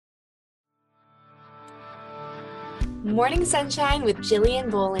Morning Sunshine with Jillian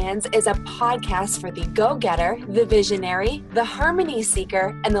Bolands is a podcast for the go-getter, the visionary, the harmony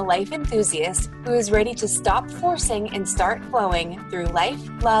seeker, and the life enthusiast who is ready to stop forcing and start flowing through life,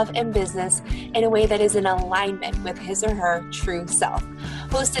 love, and business in a way that is in alignment with his or her true self.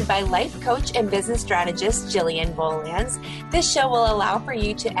 Hosted by life coach and business strategist Jillian Bolands, this show will allow for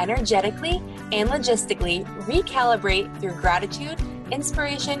you to energetically and logistically recalibrate through gratitude,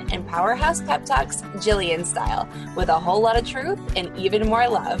 inspiration, and powerhouse pep talks Jillian style, with a whole lot of truth and even more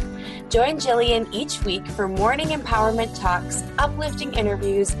love. Join Jillian each week for morning empowerment talks, uplifting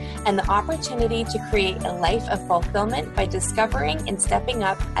interviews, and the opportunity to create a life of fulfillment by discovering and stepping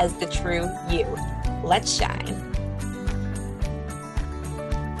up as the true you. Let's shine.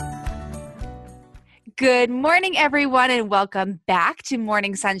 Good morning, everyone, and welcome back to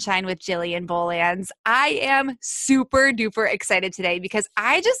Morning Sunshine with Jillian Bolands. I am super duper excited today because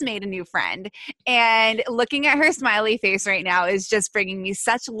I just made a new friend, and looking at her smiley face right now is just bringing me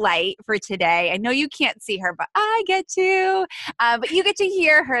such light for today. I know you can't see her, but I get to. But you get to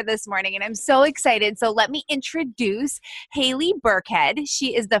hear her this morning, and I'm so excited. So let me introduce Haley Burkhead.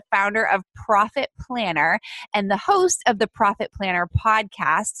 She is the founder of Profit Planner and the host of the Profit Planner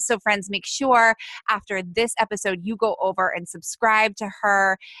podcast. So friends, make sure after this episode, you go over and subscribe to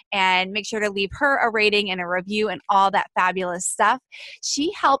her and make sure to leave her a rating and a review and all that fabulous stuff.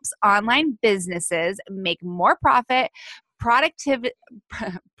 She helps online businesses make more profit productively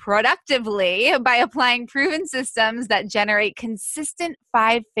by applying proven systems that generate consistent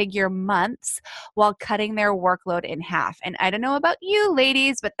 5-figure months while cutting their workload in half. And I don't know about you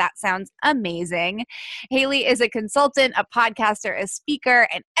ladies, but that sounds amazing. Haley is a consultant, a podcaster, a speaker,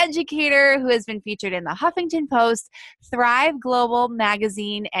 an educator who has been featured in the Huffington Post, Thrive Global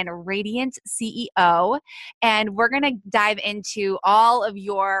Magazine, and Radiant CEO. And we're going to dive into all of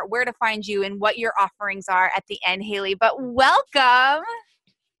your where to find you and what your offerings are at the end, Haley. But welcome.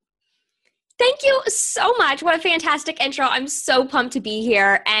 Thank you so much. What a fantastic intro. I'm so pumped to be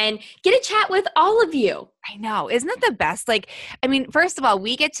here and get a chat with all of you. I know. Isn't it the best? First of all,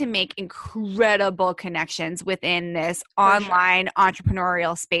 we get to make incredible connections within this online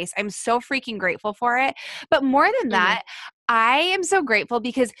entrepreneurial space. I'm so freaking grateful for it. But more than that, I am so grateful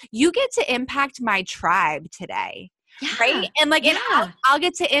because you get to impact my tribe today. Yeah, right? And I'll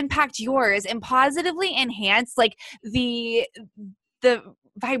get to impact yours and positively enhance the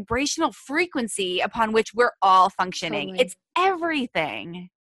vibrational frequency upon which we're all functioning. Totally. It's everything.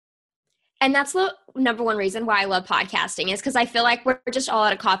 And that's the number one reason why I love podcasting is because I feel like we're just all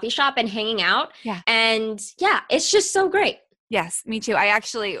at a coffee shop and hanging out. Yeah. And it's just so great. Yes, me too. I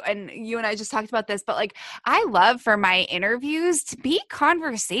actually, and you and I just talked about this, but I love for my interviews to be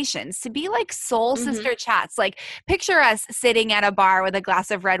conversations, to be like soul sister chats. Picture us sitting at a bar with a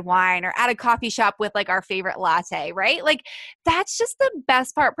glass of red wine or at a coffee shop with our favorite latte, right? That's just the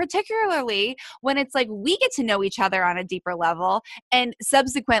best part, particularly when it's we get to know each other on a deeper level. And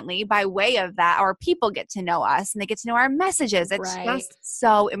subsequently, by way of that, our people get to know us and they get to know our messages. It's just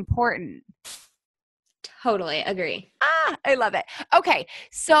so important. Totally agree. I love it. Okay.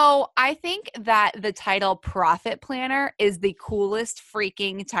 So I think that the title Profit Planner is the coolest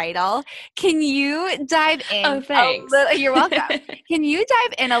freaking title. Can you dive in? Oh, thanks. You're welcome. Can you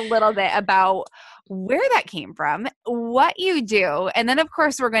dive in a little bit about where that came from, what you do, and then of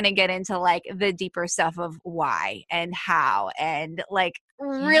course we're going to get into the deeper stuff of why and how and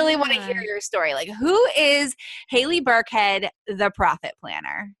really want to hear your story. Who is Haley Burkhead, the Profit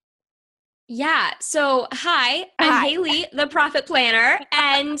Planner? Yeah. So, hi, I'm Haley, the Profit Planner.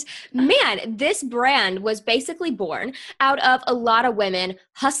 And man, this brand was basically born out of a lot of women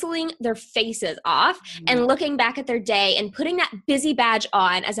hustling their faces off and looking back at their day and putting that busy badge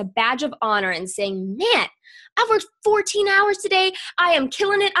on as a badge of honor and saying, man, I've worked 14 hours today. I am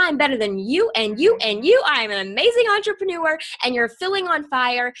killing it. I'm better than you and you and you. I am an amazing entrepreneur and you're filling on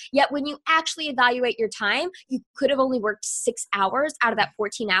fire. Yet when you actually evaluate your time, you could have only worked 6 hours out of that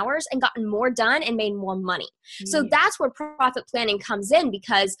 14 hours and gotten more done and made more money. So that's where profit planning comes in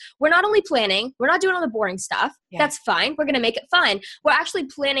because we're not only planning, we're not doing all the boring stuff. Yeah. That's fine. We're going to make it fun. We're actually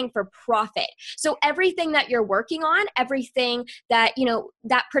planning for profit. So everything that you're working on, everything that,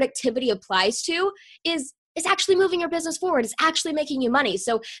 that productivity applies to is actually moving your business forward. It's actually making you money.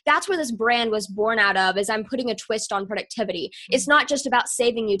 So that's where this brand was born out of, is I'm putting a twist on productivity. It's not just about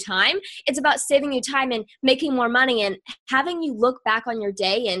saving you time. It's about saving you time and making more money and having you look back on your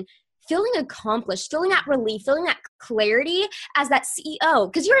day and feeling accomplished, feeling that relief, feeling that clarity as that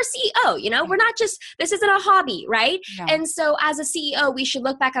CEO, because you're a CEO, we're not just, this isn't a hobby, right? No. And so as a CEO, we should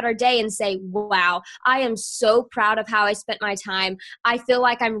look back at our day and say, wow, I am so proud of how I spent my time. I feel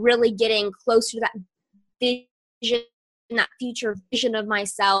like I'm really getting closer to that vision and that future vision of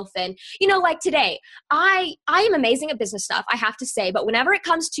myself. And, you know, like today, I am amazing at business stuff, I have to say, but whenever it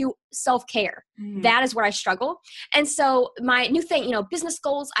comes to self-care, that is where I struggle. And so my new thing, you know, business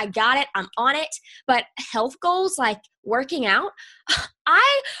goals, I got it, I'm on it, but health goals, like working out,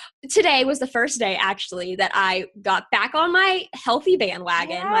 today was the first day actually that I got back on my healthy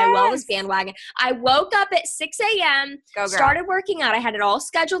bandwagon, my wellness bandwagon. I woke up at 6 a.m., started working out. I had it all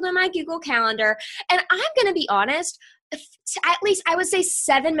scheduled in my Google Calendar. And I'm going to be honest, at least I would say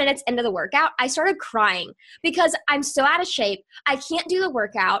 7 minutes into the workout, I started crying because I'm so out of shape. I can't do the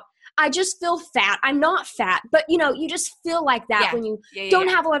workout. I just feel fat. I'm not fat, but you know, you just feel like that when you don't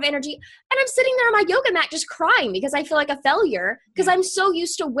have a lot of energy. And I'm sitting there on my yoga mat just crying because I feel like a failure because I'm so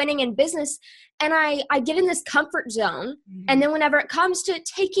used to winning in business. And I get in this comfort zone. And then whenever it comes to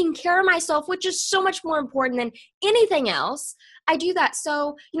taking care of myself, which is so much more important than anything else, I do that.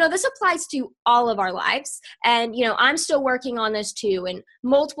 So, you know, this applies to all of our lives. And, you know, I'm still working on this too in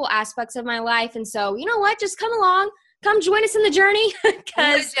multiple aspects of my life. And so, you know what, just come along. Come join us in the journey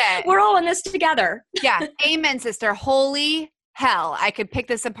because we're all in this together. Yeah. Amen, sister. Holy hell. I could pick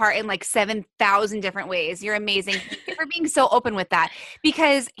this apart in like 7,000 different ways. You're amazing. Thank you for being so open with that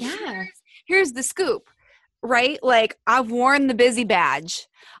because here's the scoop, right? Like I've worn the busy badge.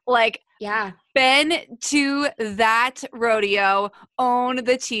 Like, been to that rodeo, own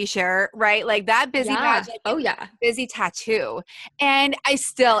the t-shirt, right? Like that busy badge, busy tattoo. And I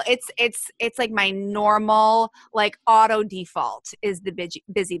still, it's like my normal, like auto default is the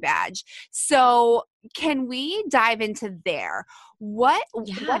busy badge. So can we dive into there? What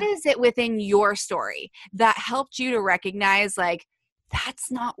is it within your story that helped you to recognize like,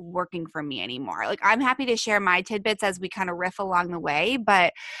 that's not working for me anymore? Like, I'm happy to share my tidbits as we kind of riff along the way.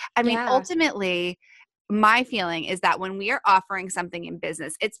 But I mean, ultimately, my feeling is that when we are offering something in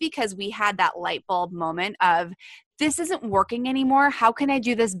business, it's because we had that light bulb moment of this isn't working anymore. How can I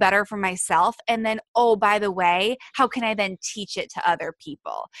do this better for myself? And then, oh, by the way, how can I then teach it to other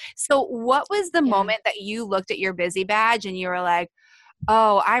people? So what was the moment that you looked at your busy badge and you were like,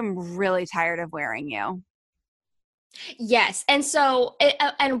 oh, I'm really tired of wearing you? Yes. And so,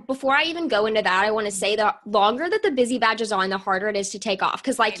 and before I even go into that, I want to say the longer that the busy badge is on, the harder it is to take off.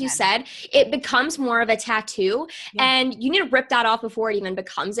 Because like you said, it becomes more of a tattoo and you need to rip that off before it even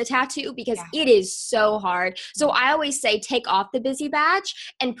becomes a tattoo because it is so hard. So I always say, take off the busy badge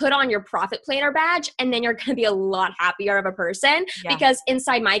and put on your profit planner badge. And then you're going to be a lot happier of a person because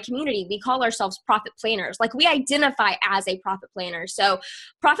inside my community, we call ourselves profit planners. Like we identify as a profit planner. So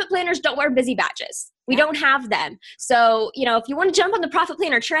profit planners don't wear busy badges. We don't have them. So, you know, if you want to jump on the profit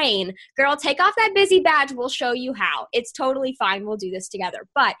planner train, girl, take off that busy badge. We'll show you how. It's totally fine. We'll do this together.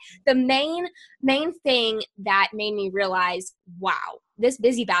 But the main thing that made me realize, wow, this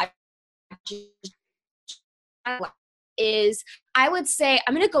busy badge is, I would say,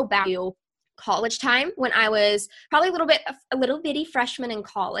 I'm going to go back to college time when I was probably a little bitty freshman in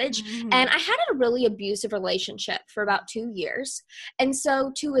college. And I had a really abusive relationship for about 2 years. And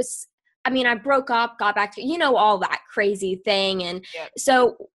so I broke up, got back to, you know, all that crazy thing. And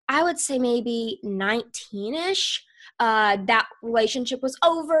so I would say maybe 19-ish, that relationship was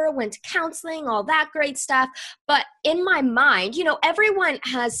over, went to counseling, all that great stuff. But in my mind, you know, everyone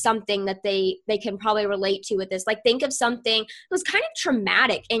has something that they can probably relate to with this. Like think of something that was kind of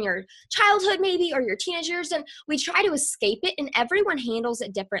traumatic in your childhood maybe, or your teenage years, and we try to escape it, and everyone handles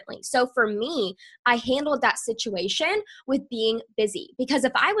it differently. So for me, I handled that situation with being busy, because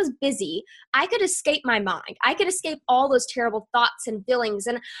if I was busy, I could escape my mind. I could escape all those terrible thoughts and feelings.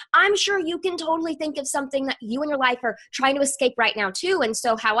 And I'm sure you can totally think of something that you in your life are trying to escape right now too. And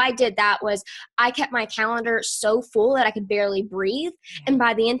so how I did that was I kept my calendar so full that I could barely breathe. And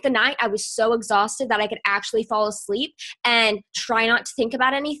by the end of the night, I was so exhausted that I could actually fall asleep and try not to think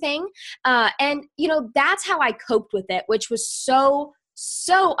about anything. And, you know, that's how I coped with it, which was so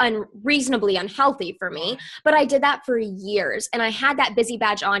unreasonably unhealthy for me. But I did that for years, and I had that busy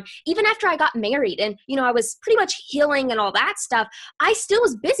badge on even after I got married, and you know, I was pretty much healing and all that stuff. I still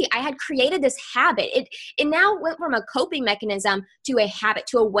was busy. I had created this habit. It now went from a coping mechanism to a habit,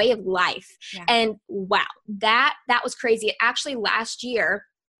 to a way of life. And wow, that was crazy. Actually, last year,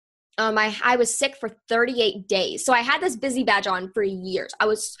 I was sick for 38 days. So I had this busy badge on for years. I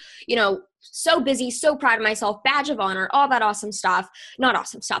was, you know, so busy, so proud of myself, badge of honor, all that awesome stuff. Not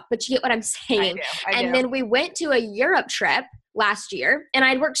awesome stuff, but you get what I'm saying. I do. Then we went to a Europe trip last year, and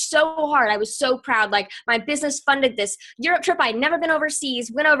I'd worked so hard. I was so proud. Like my business funded this Europe trip. I'd never been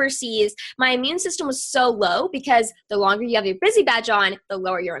overseas, went overseas. My immune system was so low because the longer you have your busy badge on, the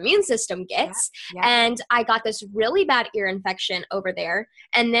lower your immune system gets. And I got this really bad ear infection over there.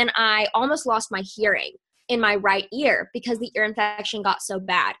 And then I almost lost my hearing in my right ear because the ear infection got so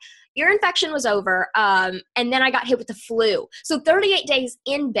bad. Ear infection was over, and then I got hit with the flu. So 38 days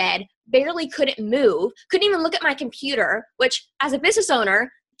in bed, barely couldn't move, couldn't even look at my computer, which as a business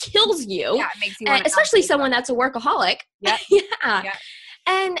owner kills you. Yeah, it makes you want to especially someone that's a workaholic. Yep. Yeah. Yep.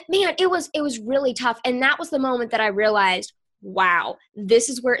 And man, it was really tough. And that was the moment that I realized, wow, this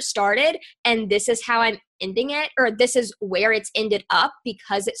is where it started and this is how I'm ending it, or this is where it's ended up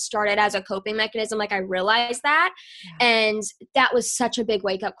because it started as a coping mechanism. Like I realized that. Yeah. And that was such a big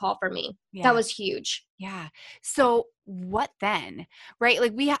wake up call for me. Yeah. That was huge. Yeah. So what then? Right?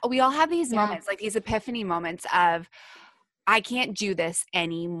 Like we all have these moments, like these epiphany moments of, I can't do this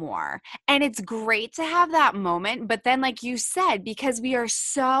anymore. And it's great to have that moment. But then, like you said, because we are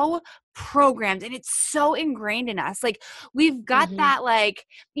so programmed and it's so ingrained in us, like we've got that, like,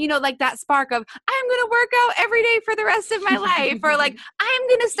 you know, like that spark of, I'm going to work out every day for the rest of my life. Or like, I'm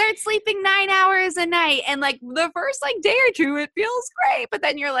going to start sleeping 9 hours a night. And like the first like day or two, it feels great. But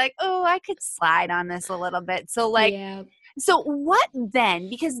then you're like, oh, I could slide on this a little bit. So like, so what then?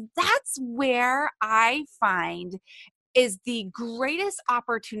 Because that's where I find is the greatest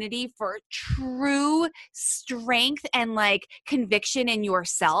opportunity for true strength and like conviction in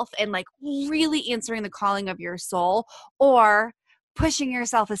yourself and like really answering the calling of your soul, or pushing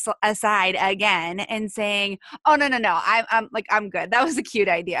yourself aside again and saying, oh, no, I'm good. That was a cute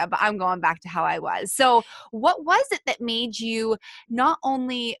idea, but I'm going back to how I was. So what was it that made you not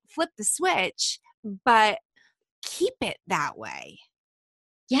only flip the switch, but keep it that way?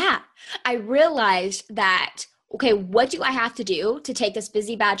 Yeah, I realized that, okay, what do I have to do to take this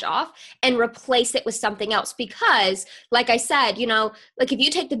busy badge off and replace it with something else? Because like I said, you know, like if you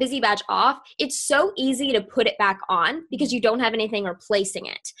take the busy badge off, it's so easy to put it back on because you don't have anything replacing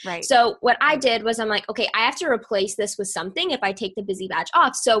it. Right. So what I did was I'm like, okay, I have to replace this with something if I take the busy badge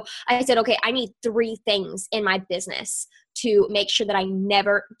off. So I said, okay, I need 3 things in my business to make sure that I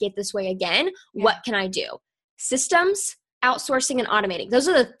never get this way again. Yeah. What can I do? Systems, outsourcing, and automating. Those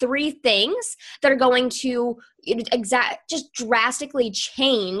are the 3 things that are going to just drastically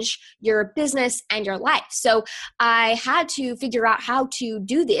change your business and your life. So I had to figure out how to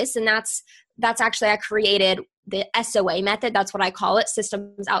do this. And that's actually, I created the SOA method. That's what I call it.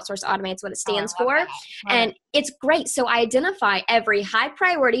 Systems, outsource, automate. It's what it stands for. And it's great. So I identify every high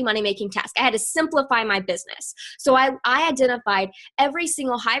priority money-making task. I had to simplify my business. So I identified every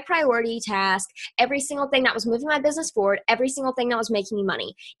single high priority task, every single thing that was moving my business forward, every single thing that was making me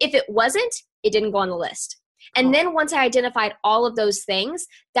money. If it wasn't, it didn't go on the list. And then once I identified all of those things,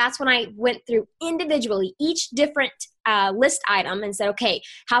 that's when I went through individually each different list item and said, okay,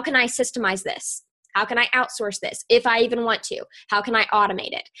 how can I systemize this? How can I outsource this if I even want to? How can I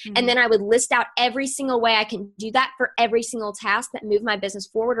automate it? Mm-hmm. And then I would list out every single way I can do that for every single task that moved my business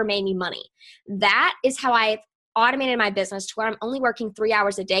forward or made me money. That is how I've automated my business to where I'm only working 3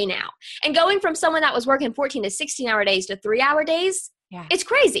 hours a day now. And going from someone that was working 14 to 16-hour days to 3-hour days, it's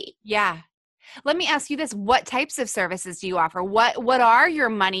crazy. Yeah. Let me ask you this. What types of services do you offer? What are your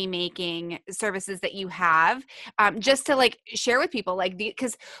money-making services that you have? Just to like share with people, like,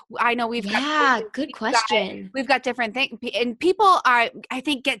 because I know we've good question. We've got different things, and people are, I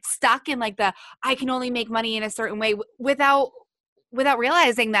think, get stuck in like I can only make money in a certain way without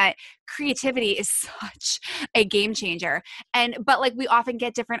realizing that creativity is such a game changer. But like we often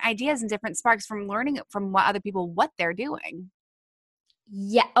get different ideas and different sparks from learning from what they're doing.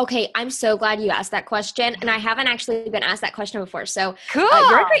 Yeah. Okay. I'm so glad you asked that question. And I haven't actually been asked that question before. So cool.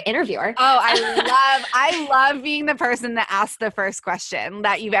 You're a great interviewer. Oh, I love being the person that asks the first question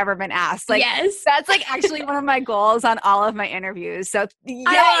that you've ever been asked. Like, yes. That's like actually one of my goals on all of my intervieers. So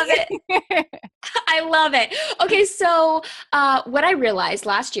I love it. I love it. Okay. So what I realized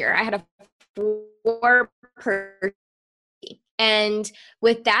last year, I had a 4-person. And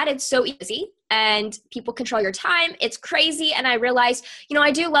with that, it's so easy and people control your time. It's crazy. And I realized,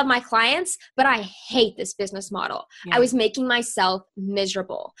 I do love my clients, but I hate this business model. Yeah. I was making myself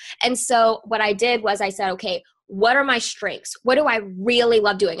miserable. And so what I did was I said, okay, what are my strengths? What do I really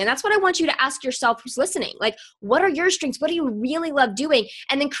love doing? And that's what I want you to ask yourself who's listening. Like, what are your strengths? What do you really love doing?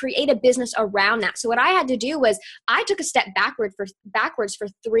 And then create a business around that. So what I had to do was I took a step backwards for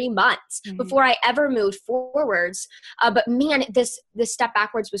 3 months before I ever moved forwards. But man, this step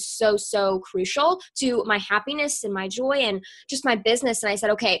backwards was so crucial to my happiness and my joy and just my business. And I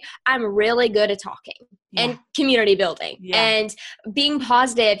said, okay, I'm really good at talking. and community building and being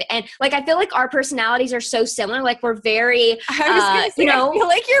positive. And like, I feel like our personalities are so similar. Like we're very, I feel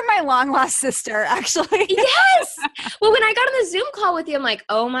like you're my long lost sister, actually. Yes. Well, when I got on the Zoom call with you, I'm like,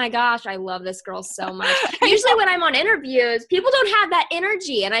 oh my gosh, I love this girl so much. Usually when I'm on interviews, people don't have that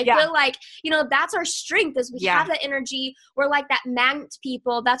energy. And I feel like, that's our strength is we have that energy. We're like that magnet to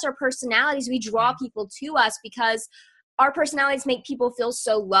people. That's our personalities. We draw people to us because our personalities make people feel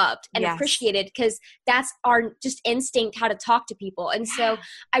so loved and appreciated because that's our just instinct how to talk to people. And so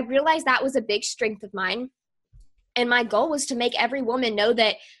I realized that was a big strength of mine. And my goal was to make every woman know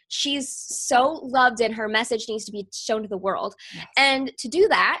that she's so loved and her message needs to be shown to the world. Yes. And to do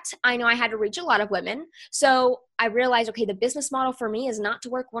that, I know I had to reach a lot of women. So I realized, okay, the business model for me is not to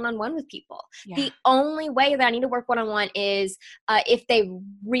work one-on-one with people. Yeah. The only way that I need to work one-on-one is if they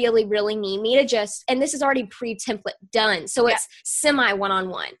really, really need me to just, and this is already pre-template done. So it's semi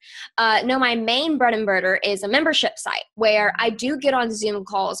one-on-one. No, my main bread and butter is a membership site where I do get on Zoom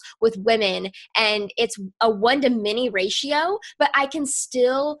calls with women and it's a 1-to-many ratio, but I can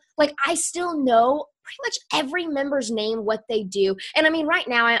still, I still know pretty much every member's name, what they do. And I mean, right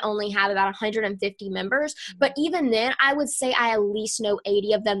now I only have about 150 members, but even then I would say I at least know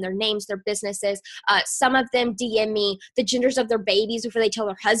 80 of them, their names, their businesses. Some of them DM me the genders of their babies before they tell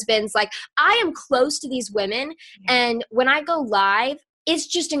their husbands. Like I am close to these women. And when I go live, it's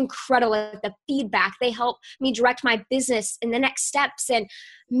just incredible. The feedback, they help me direct my business in the next steps. And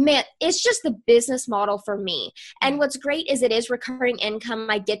man, it's just the business model for me. And what's great is it is recurring income.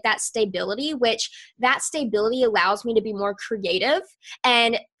 I get that stability, which that stability allows me to be more creative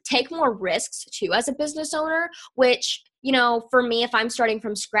and take more risks too as a business owner, which, for me, if I'm starting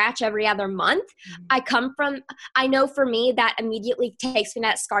from scratch every other month, I know for me that immediately takes me to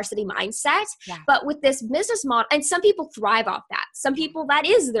that scarcity mindset. Yeah. But with this business model, and some people thrive off that. Some people, that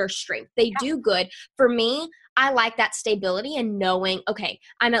is their strength. They do good. For me, I like that stability and knowing, okay,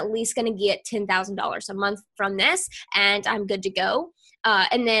 I'm at least going to get $10,000 a month from this and I'm good to go.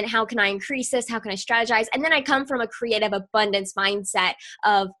 And then how can I increase this? How can I strategize? And then I come from a creative abundance mindset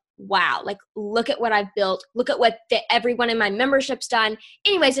of, wow, look at what I've built. Look at what everyone in my membership's done.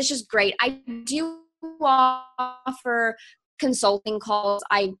 Anyways, it's just great. I do offer consulting calls.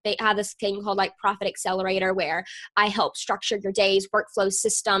 They have this thing called Profit Accelerator where I help structure your days, workflow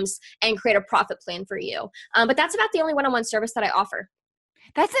systems, and create a profit plan for you. But that's about the only one-on-one service that I offer.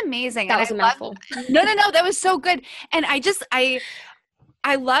 That's amazing. That was a mouthful. No, that was so good. And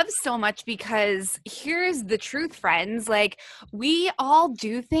I love so much because here's the truth, friends. We all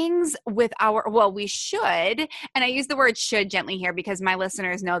do things with we should, and I use the word should gently here because my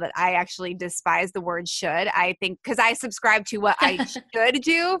listeners know that I actually despise the word should. I think because I subscribe to what I should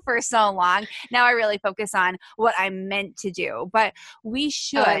do for so long. Now I really focus on what I'm meant to do, but we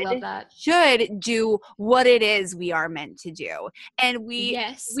should do what it is we are meant to do. And we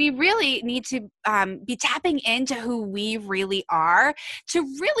really need to be tapping into who we really are, to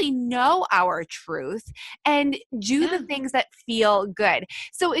really know our truth and do the things that feel good.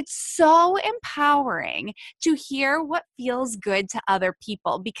 So it's so empowering to hear what feels good to other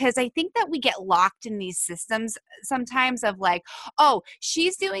people, because I think that we get locked in these systems sometimes of oh,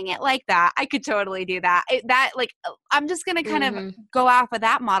 she's doing it like that, I could totally do that. I'm just going to kind of go off of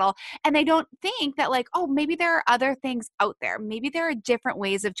that model. And they don't think that oh, maybe there are other things out there. Maybe there are different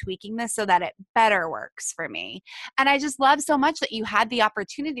ways of tweaking this so that it better works for me. And I just love so much that you had the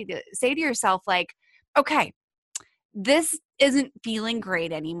opportunity to say to yourself, okay, this isn't feeling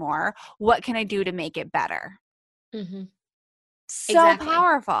great anymore. What can I do to make it better? Mm-hmm. So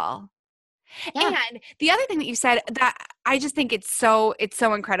powerful. Yeah. And the other thing that you said that I just think it's so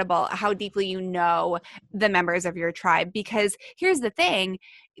incredible how deeply you know the members of your tribe, because here's the thing.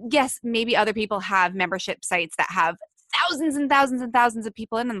 Yes, maybe other people have membership sites that have thousands and thousands and thousands of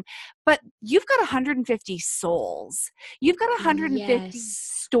people in them, but you've got 150 souls. You've got 150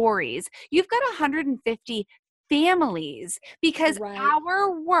 stories. You've got 150 families, because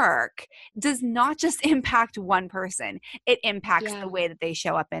our work does not just impact one person. It impacts the way that they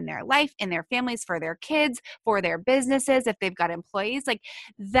show up in their life, in their families, for their kids, for their businesses, if they've got employees.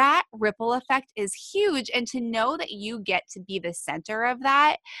 That ripple effect is huge. And to know that you get to be the center of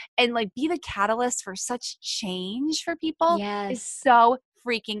that and be the catalyst for such change for people is so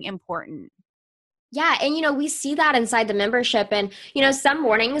freaking important. Yeah. And, we see that inside the membership. And, some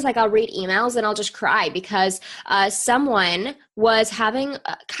mornings, I'll read emails and I'll just cry because someone was having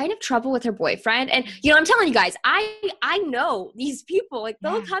kind of trouble with her boyfriend. And, I'm telling you guys, I know these people,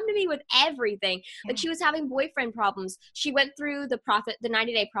 they'll come to me with everything. She was having boyfriend problems. She went through the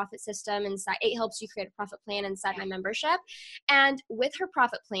 90-day profit system inside. It helps you create a profit plan inside my membership. And with her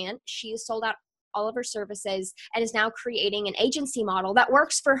profit plan, she sold out all of her services and is now creating an agency model that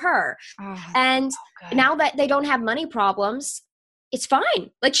works for her. And now that they don't have money problems, it's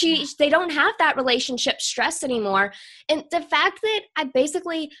fine. Like they don't have that relationship stress anymore. And the fact that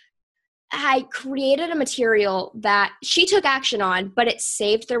I created a material that she took action on, but it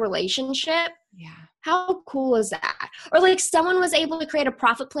saved their relationship. Yeah. How cool is that? Or like someone was able to create a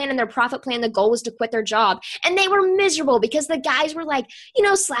profit plan, and their profit plan, the goal was to quit their job. And they were miserable because the guys were like,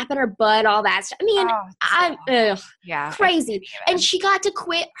 slapping her butt, all that stuff. I mean, crazy. And she got to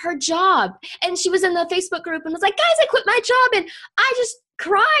quit her job. And she was in the Facebook group and was like, guys, I quit my job. And I just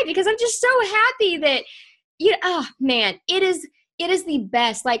cried because I'm just so happy that, it is the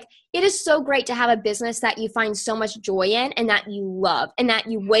best. Like, it is so great to have a business that you find so much joy in and that you love and that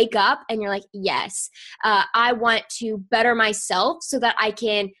you wake up and you're like, yes, I want to better myself so that I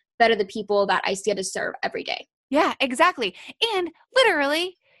can better the people that I get to serve every day. Yeah, exactly. And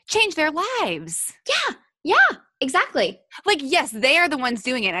literally change their lives. Yeah, exactly. Like, yes, they are the ones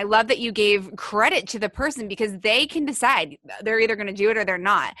doing it. I love that you gave credit to the person because they can decide they're either going to do it or they're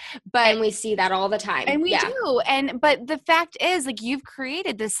not. And we see that all the time. And we do. But the fact is, like, you've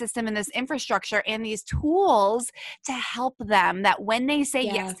created this system and this infrastructure and these tools to help them that when they say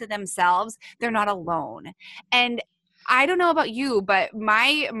yes to themselves, they're not alone. And I don't know about you, but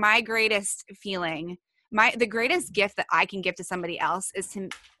my greatest feeling, the greatest gift that I can give to somebody else is to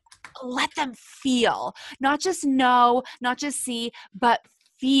let them feel, not just know, not just see, but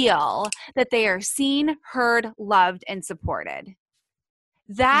feel that they are seen, heard, loved, and supported.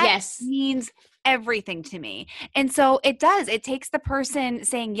 That means everything to me. And so it takes the person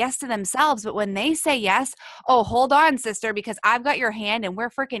saying yes to themselves, but when they say yes, oh, hold on, sister, because I've got your hand and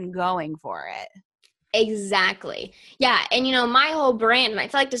we're freaking going for it. Exactly. Yeah. And my whole brand, and I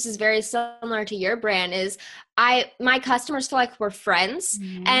feel like this is very similar to your brand, is my customers feel like we're friends.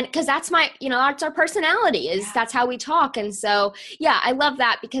 Mm-hmm. And because that's that's our personality, that's how we talk. And so, I love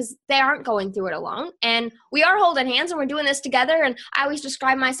that because they aren't going through it alone and we are holding hands and we're doing this together. And I always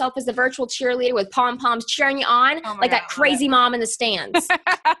describe myself as the virtual cheerleader with pom-poms cheering you on, that crazy mom in the stands.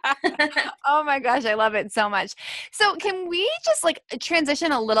 Oh my gosh. I love it so much. So can we just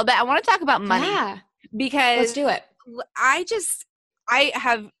transition a little bit? I want to talk about money. Yeah. Because let's do it. I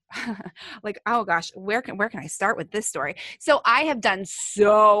have oh gosh, where can I start with this story? So I have done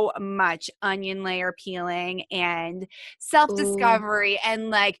so much onion layer peeling and self-discovery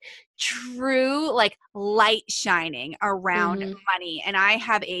and true light shining around money. And I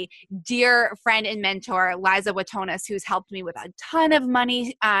have a dear friend and mentor, Liza Watonis, who's helped me with a ton of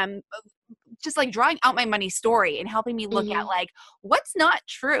money, just drawing out my money story and helping me look at what's not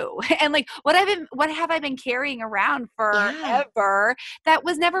true and what have I been carrying around forever that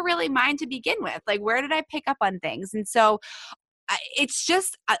was never really mine to begin with. Where did I pick up on things? And so it's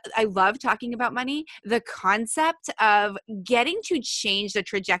just, I love talking about money, the concept of getting to change the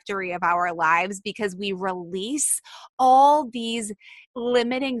trajectory of our lives because we release all these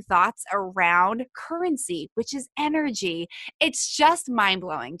limiting thoughts around currency, which is energy. It's just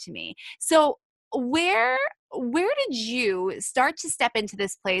mind-blowing to me. So where did you start to step into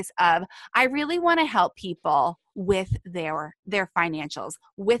this place of, I really want to help people with their financials,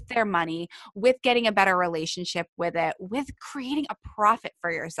 with their money, with getting a better relationship with it, with creating a profit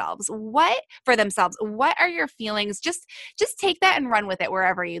for themselves? What are your feelings? Just take that and run with it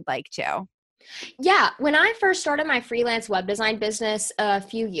wherever you'd like to. Yeah. When I first started my freelance web design business a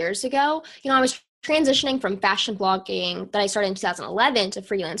few years ago, I was transitioning from fashion blogging that I started in 2011 to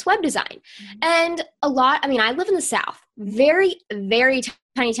freelance web design. Mm-hmm. And I live in the South, very, very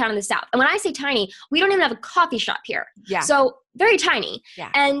tiny town in the South. And when I say tiny, we don't even have a coffee shop here. Yeah. So very tiny. Yeah.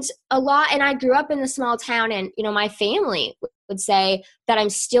 And I grew up in a small town and, my family would say that I'm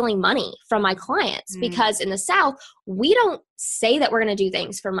stealing money from my clients because in the South, we don't say that we're going to do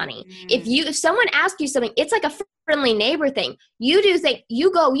things for money. If someone asks you something, it's like a friendly neighbor thing. You do think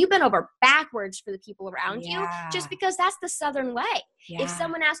you bend over backwards for the people around you just because that's the Southern way. Yeah. If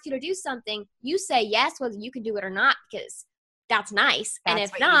someone asks you to do something, you say yes, whether you can do it or not, because that's nice. And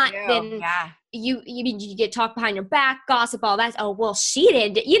if not, then you get talked behind your back, gossip, all that. Oh, well, she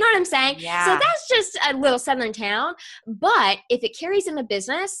did. You know what I'm saying? Yeah. So that's just a little Southern town. But if it carries into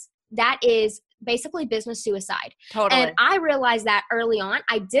business, that is basically business suicide. Totally. And I realized that early on.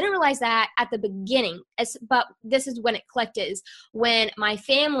 I didn't realize that at the beginning but this is when it clicked, is when my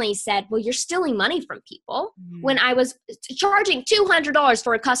family said, well, you're stealing money from people. When I was charging $200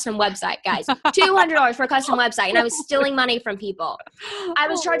 for a custom website, guys, $200 for a custom website, and I was stealing money from people. I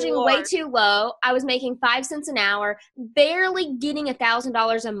was charging way too low. I was making 5 cents an hour, barely getting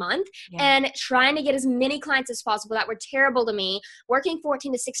 $1,000 a month, and trying to get as many clients as possible that were terrible to me, working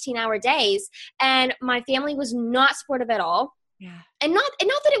 14 to 16-hour days, and my family was not supportive at all. Yeah. And not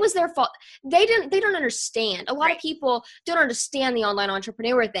that it was their fault. They don't understand. A lot of people don't understand the online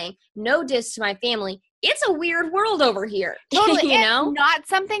entrepreneur thing. No diss to my family. It's a weird world over here. Totally. Not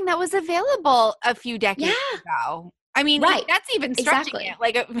something that was available a few decades ago. I mean, that's even stretching it.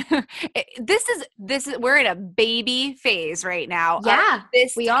 Like this is we're in a baby phase right now. Yeah,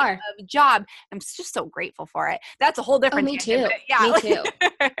 this we are of job. I'm just so grateful for it. That's a whole different. Me too. Me too.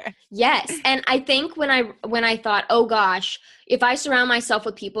 Yes, and I think when I thought, oh gosh, if I surround myself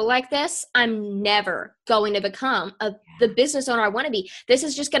with people like this, I'm never going to become the business owner I want to be. This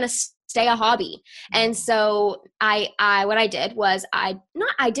is just going to stay a hobby. And so I what I did was I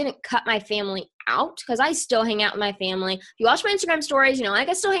didn't cut my family out, because I still hang out with my family. If you watch my Instagram stories, I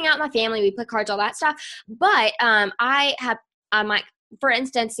can still hang out with my family. We play cards, all that stuff. But I have for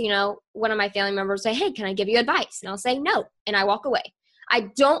instance, one of my family members say, hey, can I give you advice? And I'll say no, and I walk away.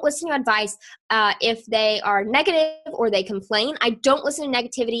 I don't listen to advice if they are negative or they complain. I don't listen to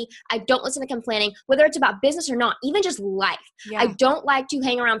negativity. I don't listen to complaining, whether it's about business or not, even just life. Yeah. I don't like to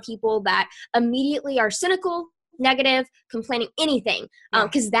hang around people that immediately are cynical, negative, complaining, anything,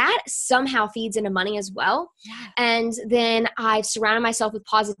 because that somehow feeds into money as well. Yeah. And then I've surrounded myself with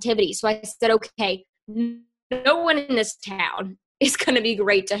positivity. So I said, okay, no one in this town is going to be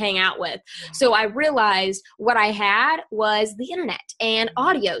great to hang out with. So I realized what I had was the internet and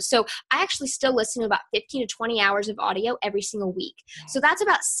audio. So I actually still listen to about 15 to 20 hours of audio every single week. So that's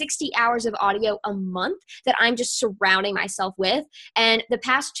about 60 hours of audio a month that I'm just surrounding myself with. And the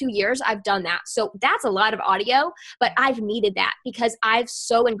past 2 years, I've done that. So that's a lot of audio, but I've needed that because I've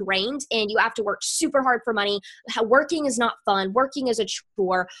so ingrained, and you have to work super hard for money. Working is not fun. Working is a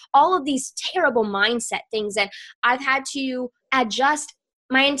chore. All of these terrible mindset things that I've had to adjust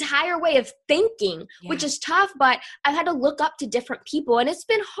my entire way of thinking, which is tough, but I've had to look up to different people, and it's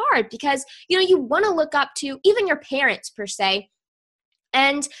been hard because, you want to look up to even your parents per se,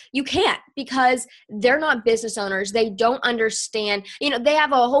 and you can't because they're not business owners. They don't understand, they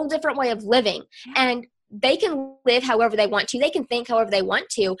have a whole different way of living, and they can live however they want to. They can think however they want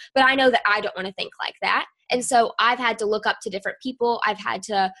to, but I know that I don't want to think like that. And so I've had to look up to different people. I've had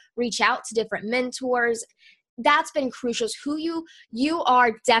to reach out to different mentors. That's been crucial. Who you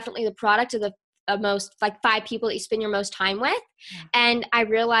are definitely the product of the most, like 5 people that you spend your most time with. Yeah. And I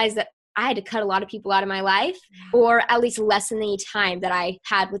realized that I had to cut a lot of people out of my life, or at least lessen the time that I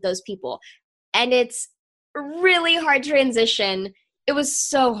had with those people. And it's a really hard transition. It was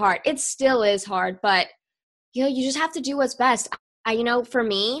so hard. It still is hard, but you just have to do what's best. For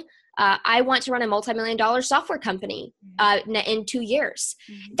me, I want to run a multi-million-dollar software company in 2 years.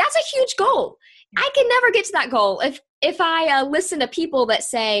 That's a huge goal. I can never get to that goal if I listen to people that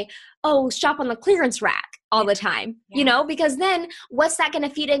say, oh, shop on the clearance rack all the time, because then what's that going to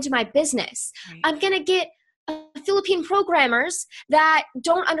feed into my business? Right. I'm going to get Philippine programmers that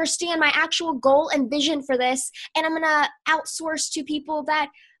don't understand my actual goal and vision for this, and I'm going to outsource to people that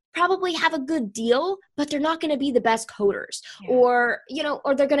probably have a good deal, but they're not going to be the best coders, or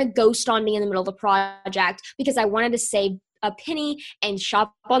they're going to ghost on me in the middle of the project because I wanted to save a penny and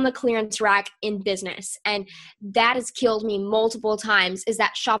shop on the clearance rack in business. And that has killed me multiple times, is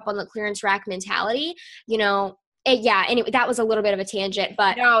that shop on the clearance rack mentality. Anyway, that was a little bit of a tangent,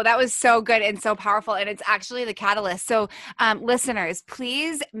 but no, that was so good and so powerful. And it's actually the catalyst. So listeners,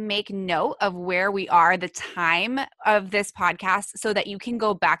 please make note of where we are, the time of this podcast, so that you can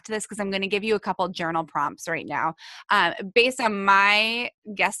go back to this, because I'm going to give you a couple journal prompts right now. Based on my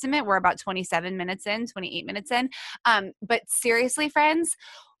guesstimate, we're about 28 minutes in. But seriously, friends,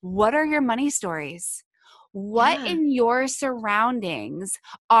 what are your money stories? What in your surroundings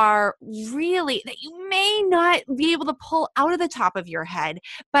are really, that you may not be able to pull out of the top of your head,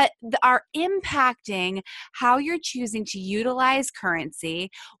 but are impacting how you're choosing to utilize currency,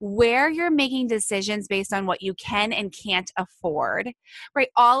 where you're making decisions based on what you can and can't afford, right?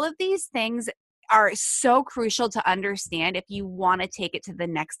 All of these things are so crucial to understand if you want to take it to the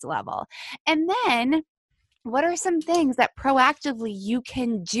next level. And then, what are some things that proactively you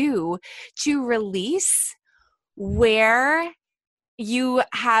can do to release where you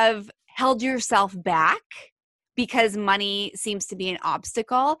have held yourself back because money seems to be an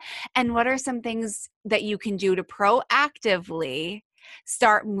obstacle? And what are some things that you can do to proactively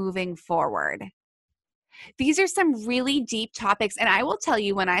start moving forward? These are some really deep topics. And I will tell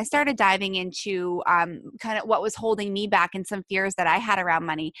you, when I started diving into kind of what was holding me back and some fears that I had around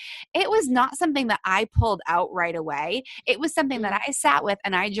money, it was not something that I pulled out right away. It was something that I sat with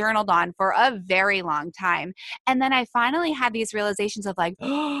and I journaled on for a very long time. And then I finally had these realizations of like,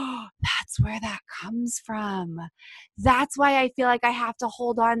 oh, that's where that comes from. That's why I feel like I have to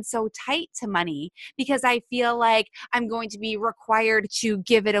hold on so tight to money, because I feel like I'm going to be required to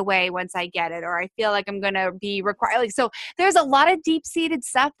give it away once I get it, or I feel like I'm going to be required. Like, so there's a lot of deep-seated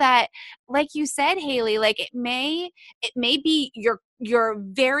stuff that, like you said, Haley, like it may be your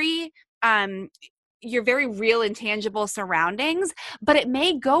very real and tangible surroundings, but it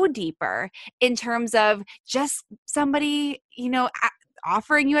may go deeper in terms of just somebody,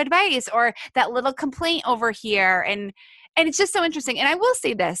 offering you advice, or that little complaint over here. And it's just so interesting. And I will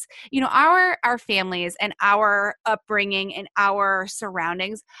say this, our families and our upbringing and our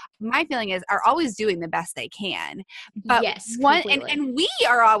surroundings, my feeling is, are always doing the best they can. But yes, and we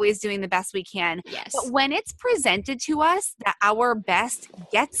are always doing the best we can. Yes. But when it's presented to us that our best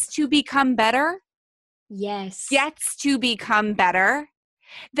gets to become better,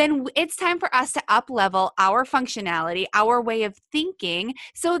 then it's time for us to up-level our functionality, our way of thinking,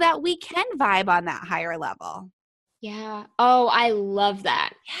 so that we can vibe on that higher level. Yeah. Oh, I love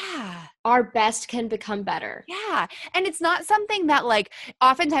that. Yeah. Our best can become better. Yeah. And it's not something that, like,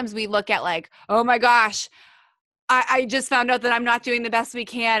 oftentimes we look at like, oh my gosh, I just found out that I'm not doing the best we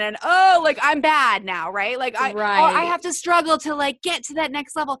can, and like I'm bad now, right? Like I have to struggle to like get to that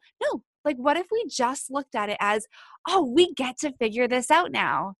next level. No, like what if we just looked at it as, oh, we get to figure this out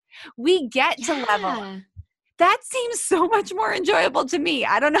now. We get to level. That seems so much more enjoyable to me.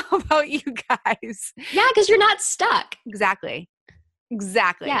 I don't know about you guys. Yeah, because you're not stuck. Exactly.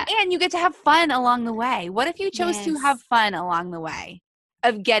 Yeah. And you get to have fun along the way. What if you chose to have fun along the way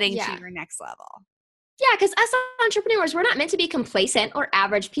of getting to your next level? Yeah, because us entrepreneurs, we're not meant to be complacent or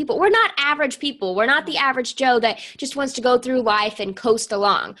average people. We're not average people. We're not the average Joe that just wants to go through life and coast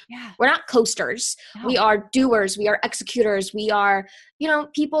along. Yeah. We're not coasters. No. We are doers. We are executors. We are,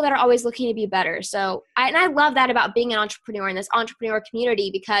 people that are always looking to be better. So, I love that about being an entrepreneur in this entrepreneur community,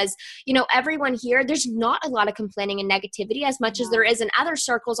 because, everyone here, there's not a lot of complaining and negativity as much as there is in other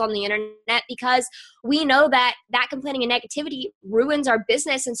circles on the internet, because we know that complaining and negativity ruins our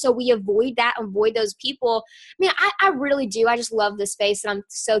business. And so we avoid those people. I mean, I really do. I just love this space, and I'm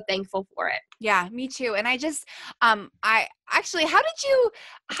so thankful for it. Yeah, me too. And I just, I actually, how did you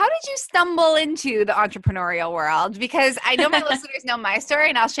stumble into the entrepreneurial world? Because I know my listeners know my story,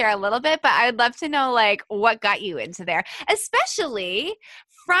 and I'll share a little bit, but I'd love to know like what got you into there, especially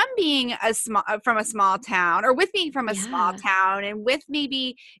from being from a small town, or with being from a small town, and with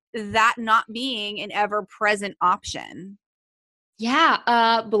maybe that not being an ever present option. Yeah,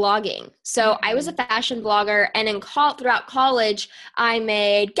 blogging. So I was a fashion blogger, and throughout college, I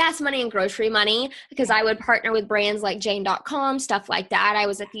made gas money and grocery money because I would partner with brands like Jane.com, stuff like that. I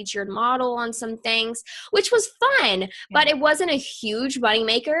was a featured model on some things, which was fun, but it wasn't a huge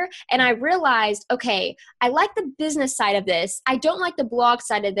moneymaker. And I realized, okay, I like the business side of this. I don't like the blog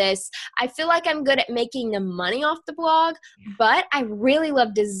side of this. I feel like I'm good at making the money off the blog, but I really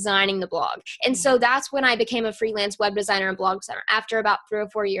love designing the blog. And so that's when I became a freelance web designer and blog designer, after about 3 or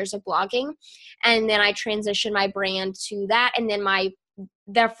 4 years of blogging. And then I transitioned my brand to that. And then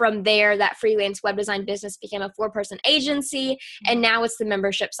from there, that freelance web design business became a 4-person agency. And now it's the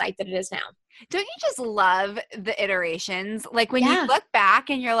membership site that it is now. Don't you just love the iterations? Like when you look back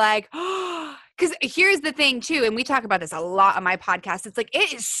and you're like, oh, because here's the thing too, and we talk about this a lot on my podcast. It's like,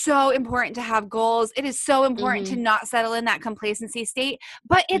 it is so important to have goals. It is so important to not settle in that complacency state,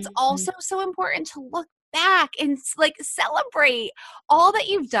 but it's also so important to look back and like celebrate all that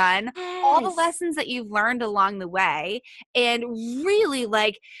you've done, all the lessons that you've learned along the way, and really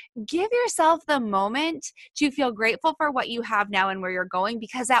like give yourself the moment to feel grateful for what you have now and where you're going,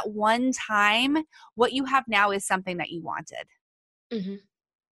 because at one time what you have now is something that you wanted.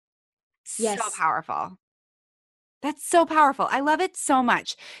 So powerful. That's so powerful. I love it so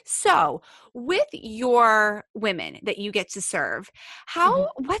much. So with your women that you get to serve,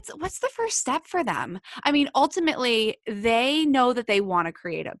 what's the first step for them? I mean, ultimately, they know that they want to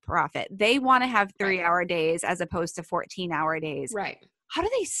create a profit. They want to have 3-hour days as opposed to 14-hour days. Right. How do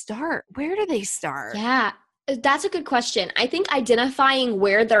they start? Where do they start? Yeah, that's a good question. I think identifying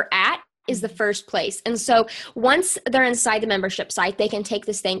where they're at is the first place. And so once they're inside the membership site, they can take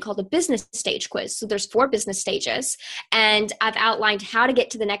this thing called a business stage quiz. So there's 4 business stages, and I've outlined how to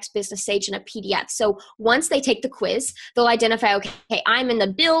get to the next business stage in a PDF. So once they take the quiz, they'll identify, okay, I'm in the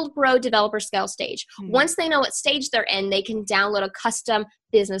build, grow, developer, scale stage. Once they know what stage they're in, they can download a custom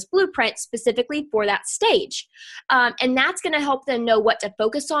business blueprint specifically for that stage. And that's going to help them know what to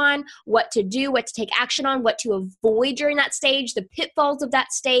focus on, what to do, what to take action on, what to avoid during that stage, the pitfalls of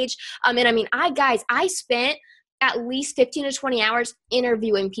that stage. And I mean, I spent at least 15 to 20 hours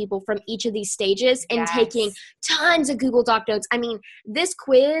interviewing people from each of these stages and taking tons of Google Doc notes. I mean, this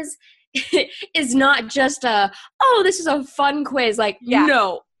quiz is not just this is a fun quiz. Like,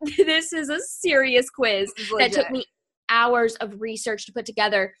 no, this is a serious quiz that took me hours of research to put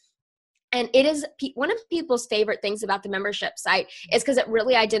together. And it is one of people's favorite things about the membership site is because it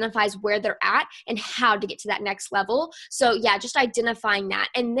really identifies where they're at and how to get to that next level. So yeah, just identifying that.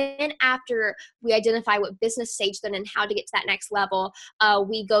 And then after we identify what business stage then and how to get to that next level,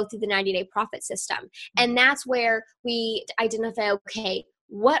 we go through the 90-day profit system. And that's where we identify, okay,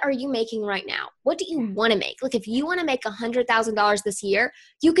 what are you making right now? What do you want to make? Like if you want to make $100,000 this year,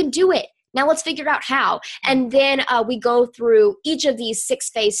 you can do it. Now let's figure out how. And then we go through each of these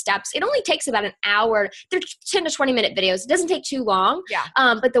 6-phase steps. It only takes about an hour. They're 10 to 20 minute videos. It doesn't take too long. Yeah.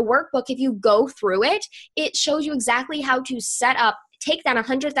 But the workbook, if you go through it, it shows you exactly how to set up, take that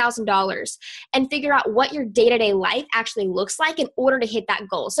 $100,000 and figure out what your day-to-day life actually looks like in order to hit that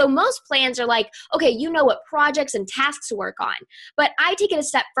goal. So most plans are like, okay, you know what projects and tasks to work on. But I take it a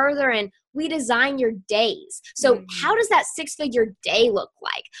step further and we design your days. So how does that 6-figure day look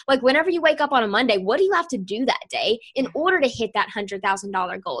like? Like whenever you wake up on a Monday, what do you have to do that day in order to hit that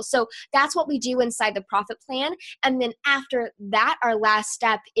 $100,000 goal? So that's what we do inside the profit plan. And then after that, our last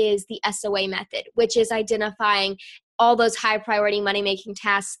step is the SOA method, which is identifying all those high priority money-making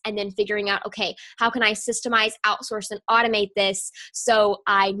tasks and then figuring out, okay, how can I systemize, outsource, and automate this so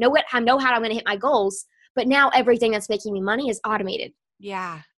I know how I'm going to hit my goals, but now everything that's making me money is automated.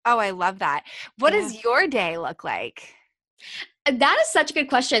 Yeah. Oh, I love that. What does your day look like? That is such a good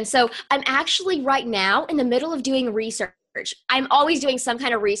question. So I'm actually right now in the middle of doing research. I'm always doing some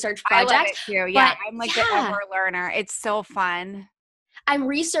kind of research project. I love it too. Yeah, I'm like the ever learner. It's so fun. I'm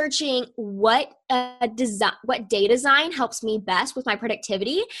researching what day design helps me best with my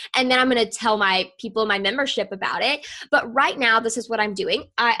productivity. And then I'm going to tell my people in my membership about it. But right now, this is what I'm doing.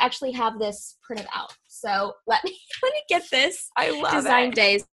 I actually have this printed out. So let me get this. I love design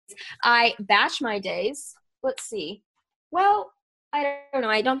days. I batch my days. Let's see. Well, I don't know.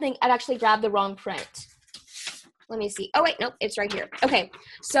 I don't think I've actually grabbed the wrong print. Let me see. Oh, wait. Nope. It's right here. Okay.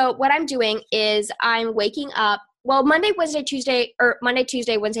 So what I'm doing is I'm waking up. Well, Monday, Tuesday,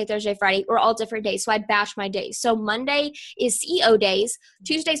 Wednesday, Thursday, Friday, we're all different days. So I batch my days. So Monday is CEO days.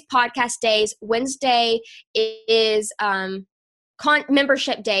 Tuesday's podcast days. Wednesday is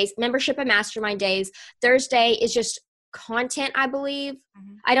membership days, membership and mastermind days. Thursday is just content, I believe.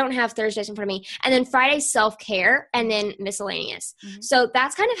 I don't have Thursdays in front of me. And then Friday's self-care and then miscellaneous. So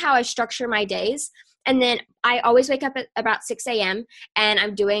that's kind of how I structure my days. And then I always wake up at about 6 a.m. and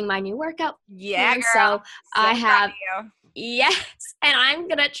I'm doing my new workout. Yeah, girl. So I have, yes, and I'm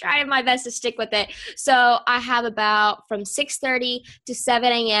going to try my best to stick with it. So I have about from 6:30 to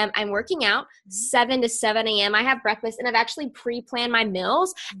 7 a.m. I'm working out. 7 to 7 a.m. I have breakfast, and I've actually pre-planned my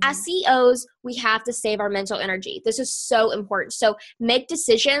meals. As CEOs, we have to save our mental energy. This is so important. So make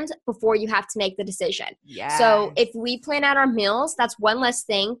decisions before you have to make the decision. Yes. So if we plan out our meals, that's one less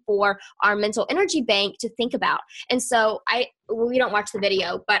thing for our mental energy bank to think about. And so we don't watch the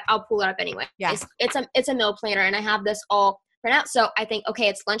video, but I'll pull it up anyway. Yeah. It's a meal planner, and I have this all print out. So I think, okay,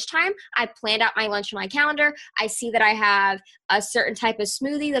 it's lunchtime. I planned out my lunch in my calendar. I see that I have a certain type of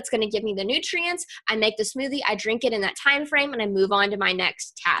smoothie that's going to give me the nutrients. I make the smoothie, I drink it in that time frame, and I move on to my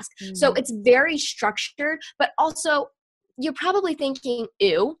next task. So it's very structured, but also you're probably thinking,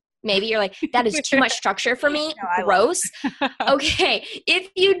 ew. Maybe you're like, that is too much structure for me. No, gross. Okay. If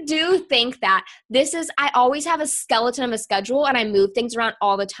you do think that I always have a skeleton of a schedule and I move things around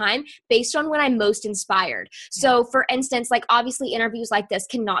all the time based on when I'm most inspired. So for instance, like obviously interviews like this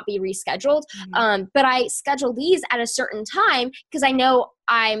cannot be rescheduled. But I schedule these at a certain time because I know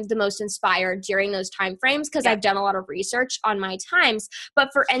I'm the most inspired during those time frames because I've done a lot of research on my times. But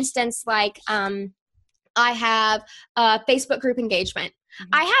for instance, like, I have a Facebook group engagement.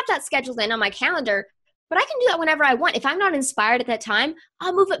 I have that scheduled in on my calendar, but I can do that whenever I want. If I'm not inspired at that time,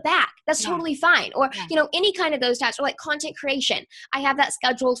 I'll move it back. That's totally fine. Or, any kind of those tasks, or like content creation. I have that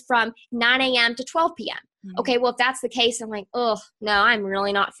scheduled from 9 a.m. to 12 p.m. Okay, well, if that's the case, I'm like, oh, no, I'm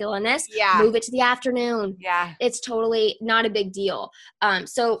really not feeling this. Move it to the afternoon. It's totally not a big deal. And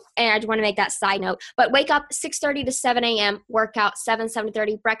I want to make that side note. But wake up 6:30 to 7 a.m., workout,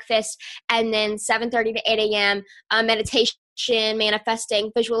 7:30 breakfast, and then 7:30 to 8 a.m., meditation,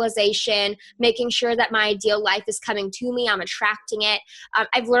 manifesting, visualization, making sure that my ideal life is coming to me. I'm attracting it.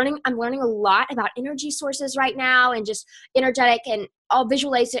 I'm learning a lot about energy sources right now and just energetic and all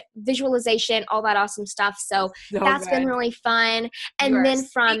visualization, all that awesome stuff. So that's been really fun. And then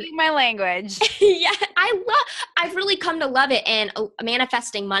speaking my language. Yeah, I've really come to love it, and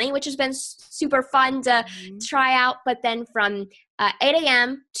manifesting money, which has been super fun to try out. But then from 8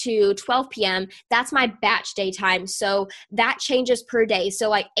 a.m. to 12 p.m., that's my batch day time. So that changes per day. So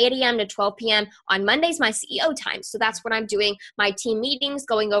like 8 a.m. to 12 p.m. on Monday's my CEO time. So that's when I'm doing my team meetings,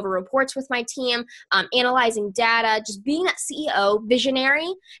 going over reports with my team, analyzing data, just being that CEO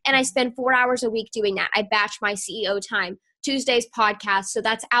visionary. And I spend 4 hours a week doing that. I batch my CEO time. Tuesday's podcast. So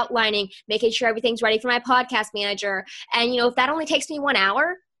that's outlining, making sure everything's ready for my podcast manager. And, if that only takes me 1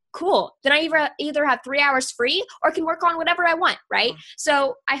 hour, cool. Then I either have 3 hours free or can work on whatever I want, right?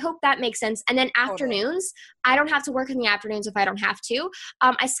 So I hope that makes sense. And then afternoons, I don't have to work in the afternoons if I don't have to.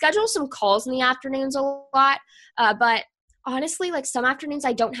 I schedule some calls in the afternoons a lot, but honestly, like some afternoons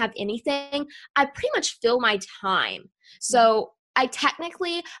I don't have anything. I pretty much fill my time. So I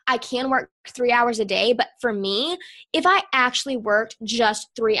can work 3 hours a day, but for me, if I actually worked just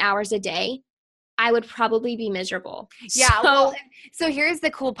 3 hours a day, I would probably be miserable. Yeah. So here's the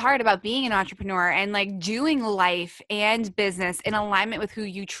cool part about being an entrepreneur and like doing life and business in alignment with who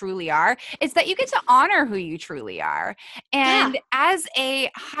you truly are. It's that you get to honor who you truly are. And as a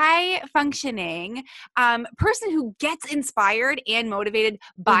high functioning person who gets inspired and motivated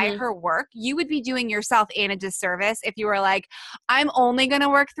by her work, you would be doing yourself a disservice if you were like, I'm only going to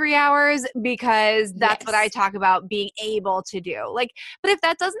work 3 hours because that's what I talk about being able to do. Like, but if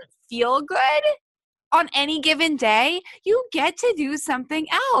that doesn't feel good on any given day, you get to do something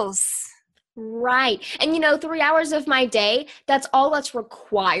else. Right. And 3 hours of my day, that's all that's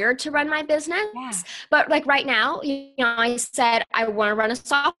required to run my business. Yeah. But like right now, I said I want to run a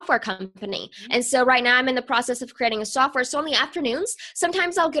software company. And so right now I'm in the process of creating a software. So in the afternoons,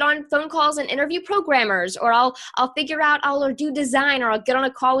 sometimes I'll get on phone calls and interview programmers, or I'll figure out, I'll do design, or I'll get on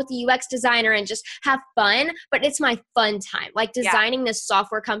a call with the UX designer and just have fun. But it's my fun time, like designing this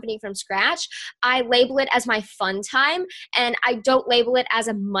software company from scratch. I label it as my fun time, and I don't label it as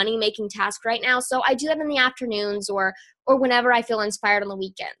a money-making task right now. So I do that in the afternoons or whenever I feel inspired on the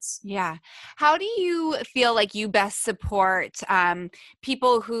weekends. Yeah. How do you feel like you best support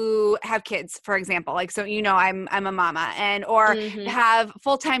people who have kids, for example? Like, so, I'm a mama or have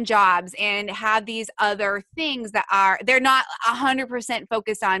full-time jobs and have these other things that they're not 100%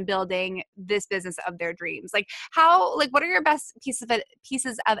 focused on building this business of their dreams. Like what are your best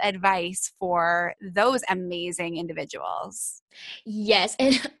pieces of advice for those amazing individuals? Yes.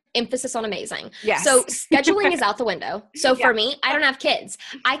 And emphasis on amazing. Yes. So scheduling is out the window. So for me, I don't have kids.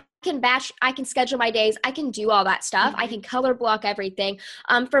 I can schedule my days. I can do all that stuff. I can color block everything.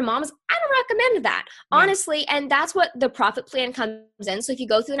 For moms, I don't recommend that, honestly. And that's what the profit plan comes in. So if you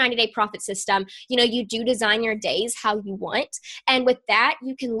go through the 90-day profit system, you do design your days how you want. And with that,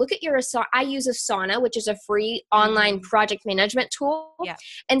 you can look at I use Asana, which is a free online project management tool. Yeah.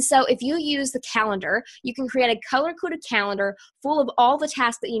 And so if you use the calendar, you can create a color-coded calendar full of all the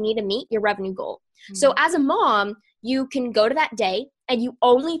tasks that you need to meet your revenue goal. So as a mom, you can go to that day and you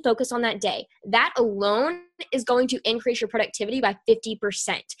only focus on that day. That alone is going to increase your productivity by 50%.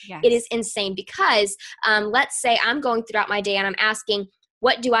 Yes. It is insane because let's say I'm going throughout my day and I'm asking,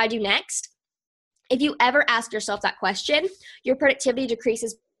 what do I do next? If you ever ask yourself that question, your productivity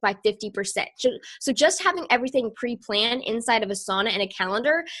decreases by 50%. So just having everything pre-planned inside of Asana and a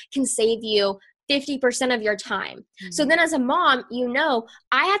calendar can save you 50% of your time. So then as a mom,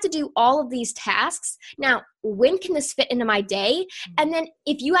 I have to do all of these tasks. Now, when can this fit into my day? And then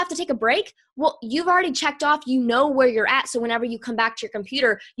if you have to take a break, well, you've already checked off, where you're at. So whenever you come back to your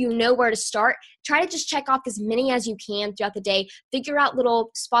computer, you know where to start. Try to just check off as many as you can throughout the day. Figure out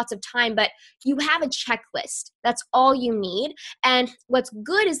little spots of time, but you have a checklist. That's all you need. And what's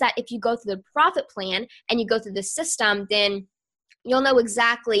good is that if you go through the profit plan and you go through the system, then you'll know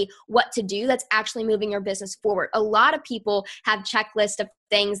exactly what to do that's actually moving your business forward. A lot of people have checklists of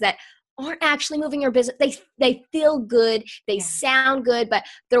things that aren't actually moving your business. They feel good, they sound good, but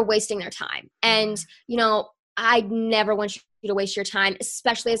they're wasting their time. And, I never want you to waste your time,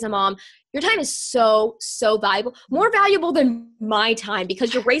 especially as a mom. Your time is so, so valuable, more valuable than my time,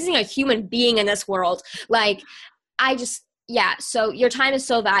 because you're raising a human being in this world. So your time is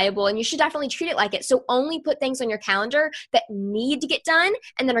so valuable and you should definitely treat it like it. So only put things on your calendar that need to get done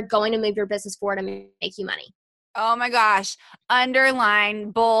and that are going to move your business forward and make you money. Oh my gosh.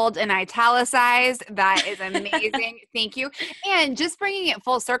 Underline, bold, and italicized. That is amazing. Thank you. And just bringing it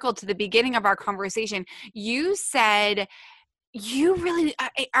full circle to the beginning of our conversation, you said you really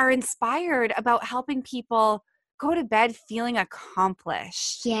are inspired about helping people go to bed feeling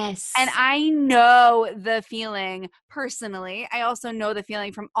accomplished. Yes. And I know the feeling personally. I also know the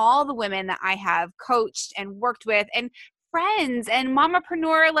feeling from all the women that I have coached and worked with and friends and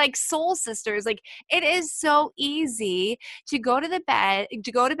mamapreneur like soul sisters. Like it is so easy to go to bed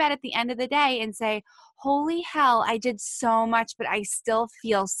at the end of the day and say, holy hell, I did so much, but I still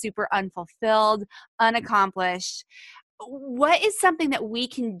feel super unfulfilled, unaccomplished. What is something that we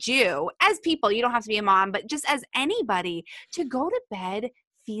can do as people? You don't have to be a mom, but just as anybody to go to bed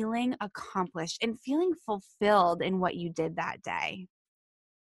feeling accomplished and feeling fulfilled in what you did that day.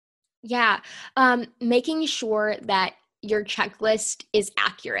 Yeah. Making sure that your checklist is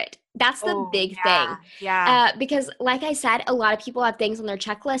accurate. That's the big thing. Yeah. Because like I said, a lot of people have things on their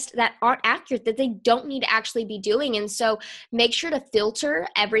checklist that aren't accurate, that they don't need to actually be doing. And so make sure to filter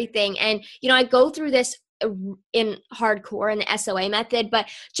everything. And, I go through this in hardcore in the SOA method, but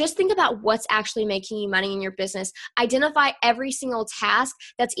just think about what's actually making you money in your business. Identify every single task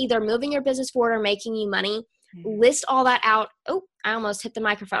that's either moving your business forward or making you money. List all that out. Oh, I almost hit the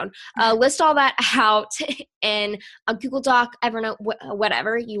microphone. List all that out in a Google Doc, Evernote,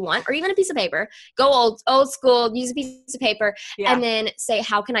 whatever you want, or even a piece of paper. Go old school, use a piece of paper, and then say,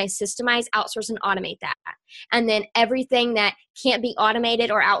 how can I systemize, outsource, and automate that? And then everything that can't be automated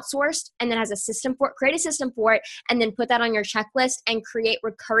or outsourced and then has a system for it, create a system for it, and then put that on your checklist and create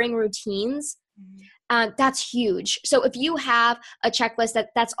recurring routines. That's huge. So if you have a checklist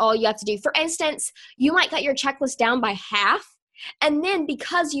that's all you have to do. For instance, you might cut your checklist down by half. And then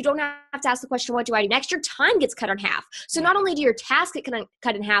because you don't have to ask the question, what do I do next? Your time gets cut in half. So not only do your tasks get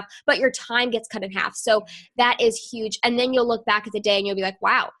cut in half, but your time gets cut in half. So that is huge. And then you'll look back at the day and you'll be like,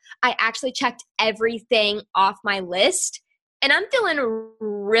 wow, I actually checked everything off my list. And I'm feeling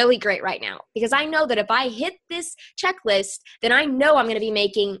really great right now because I know that if I hit this checklist, then I know I'm going to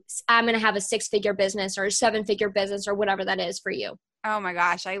have a 6-figure business or a 7-figure business or whatever that is for you. Oh my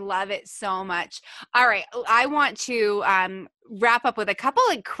gosh, I love it so much. All right, I want to wrap up with a couple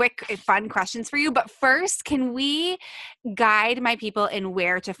of quick, fun questions for you. But first, can we guide my people in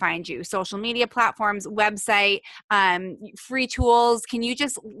where to find you? Social media platforms, website, free tools. Can you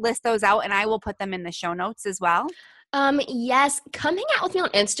just list those out and I will put them in the show notes as well? Yes. Come hang out with me on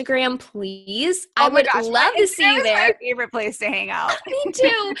Instagram, please. I would love to see you there. My favorite place to hang out. Me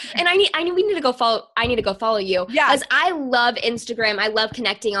too. And I need to go follow you. Yeah. Because I love Instagram. I love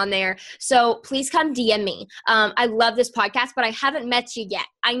connecting on there. So please come DM me. I love this podcast, but I haven't met you yet.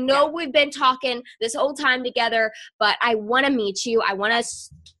 I know we've been talking this whole time together, but I want to meet you. I want to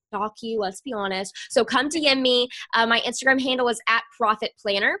stalk you, let's be honest. So come DM me. My Instagram handle is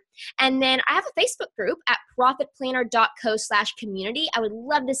 @ProfitPlanner. And then I have a Facebook group at profitplanner.co/community. I would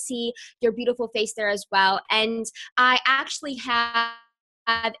love to see your beautiful face there as well. And I actually have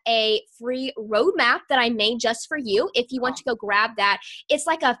a free roadmap that I made just for you. If you want to go grab that, it's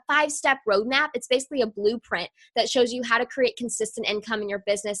like a 5-step roadmap. It's basically a blueprint that shows you how to create consistent income in your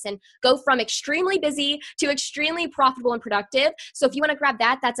business and go from extremely busy to extremely profitable and productive. So if you want to grab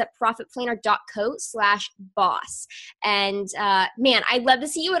that, that's at profitplanner.co/boss. And man, I'd love to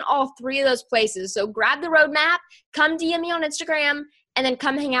see you in all 3 of those places. So grab the roadmap, come DM me on Instagram, and then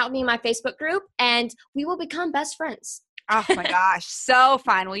come hang out with me in my Facebook group, and we will become best friends. Oh my gosh, so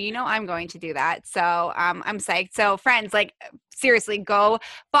fun. Well, I'm going to do that. So I'm psyched. So friends, seriously, go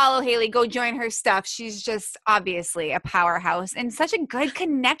follow Haley, go join her stuff. She's just obviously a powerhouse and such a good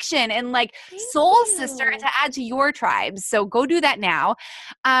connection and soul sister to add to your tribe. So go do that now.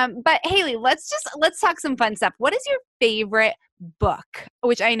 But Haley, let's talk some fun stuff. What is your favorite book?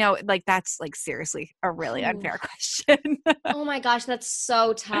 Which I know that's seriously a really unfair question. Oh my gosh, that's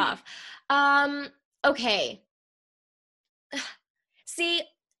so tough. Okay. See,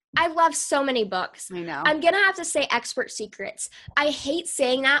 I love so many books. I know. I'm going to have to say Expert Secrets. I hate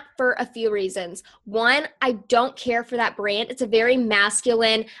saying that for a few reasons. One, I don't care for that brand. It's a very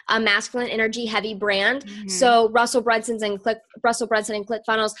masculine energy heavy brand. Mm-hmm. So Russell Brunson and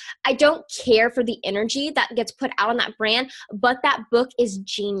ClickFunnels, I don't care for the energy that gets put out on that brand, but that book is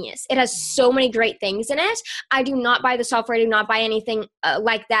genius. It has so many great things in it. I do not buy the software. I do not buy anything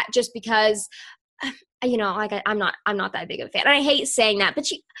like that just because I'm not that big of a fan. And I hate saying that, but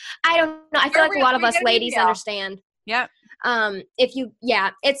I don't know. I feel like a lot of us ladies understand. Yep.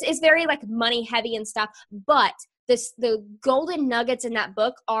 It's very money heavy and stuff, but the golden nuggets in that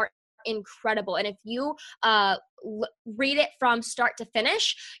book are incredible. And if you read it from start to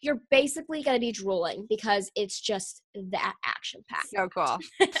finish, you're basically going to be drooling because it's just that action packed. So cool.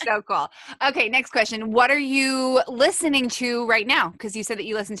 So cool. Okay, next question. What are you listening to right now? Because you said that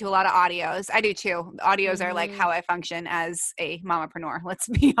you listen to a lot of audios. I do too. Audios are like how I function as a mamapreneur. Let's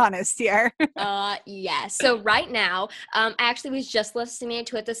be honest here. Yes. So right now, I actually was just listening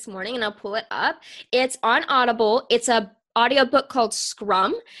to it this morning, and I'll pull it up. It's on Audible. It's a audiobook called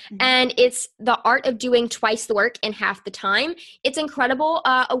Scrum, and it's the art of doing twice the work in half the time. It's incredible.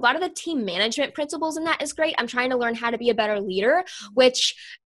 A lot of the team management principles in that is great. I'm trying to learn how to be a better leader, which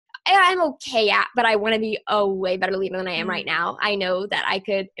I'm okay at, but I want to be a way better leader than I am right now. I know that I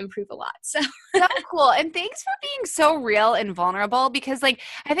could improve a lot. So cool. And thanks for being so real and vulnerable, because like,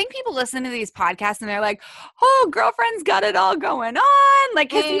 I think people listen to these podcasts and they're like, oh, girlfriend's got it all going on.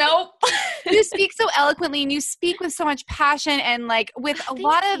 Like, nope. You speak so eloquently and you speak with so much passion and like with a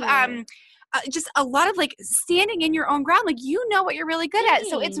lot of, just a lot of like standing in your own ground. Like, you know what you're really good at.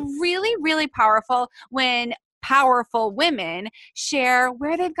 So it's really, really powerful when powerful women share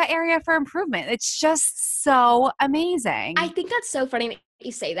where they've got area for improvement. It's just so amazing. I think that's so funny that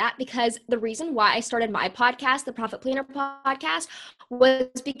you say that, because the reason why I started my podcast, the Profit Planner podcast, was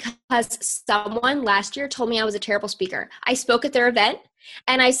because someone last year told me I was a terrible speaker. I spoke at their event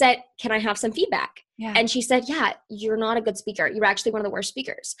and I said, can I have some feedback? Yeah. And she said, yeah, you're not a good speaker. You're actually one of the worst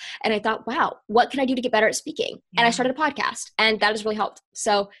speakers. And I thought, wow, what can I do to get better at speaking? Yeah. And I started a podcast, and that has really helped.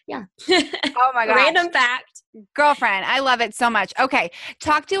 So yeah. Oh my gosh. Random fact. Girlfriend, I love it so much. Okay.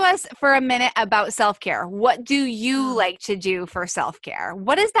 Talk to us for a minute about self-care. What do you like to do for self-care?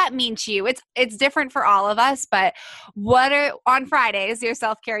 What does that mean to you? It's different for all of us, but what are on Fridays, your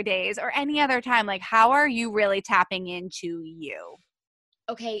self-care days, or any other time, like how are you really tapping into you?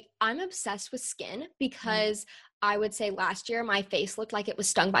 Okay, I'm obsessed with skin because I would say last year my face looked like it was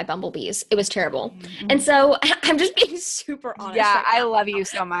stung by bumblebees. It was terrible. And so I'm just being super honest. Yeah, right I love you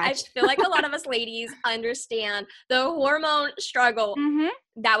so much. I feel like a lot of us ladies understand the hormone struggle.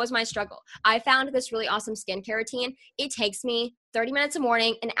 That was my struggle. I found this really awesome skincare routine. It takes me 30 minutes in the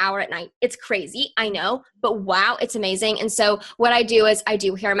morning, an hour at night. It's crazy, I know, but wow, it's amazing. And so what I do is I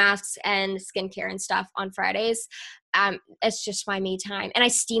do hair masks and skincare and stuff on Fridays. It's just my me time. And I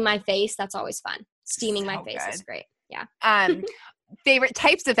steam my face. That's always fun. Steaming my face is great. Yeah. Favorite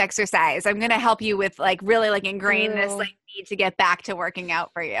types of exercise? I'm going to help you with like really like ingrain this like need to get back to working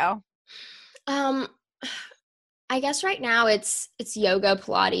out for you. I guess right now it's yoga,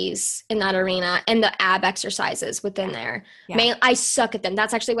 Pilates in that arena, and the ab exercises within there. Yeah. I suck at them.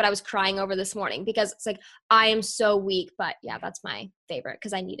 That's actually what I was crying over this morning, because it's like, I am so weak, but yeah, that's my favorite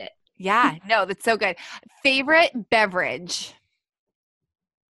because I need it. Yeah, no, that's so good. Favorite beverage?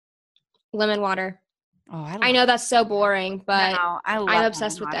 Lemon water. Oh, I know that's so boring, but no, I'm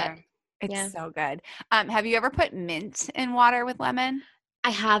obsessed with it. It's so good. Have you ever put mint in water with lemon?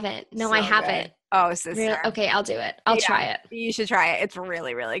 I haven't. No, so I haven't. Good. Oh, sister. Really? Okay, I'll do it. I'll try it. You should try it. It's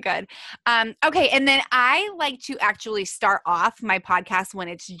really, really good. Okay, and then I like to actually start off my podcast when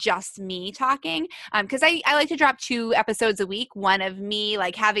it's just me talking, because I like to drop 2 episodes a week. One of me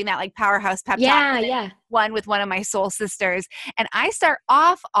like having that like powerhouse pep talk. Yeah. One with one of my soul sisters, and I start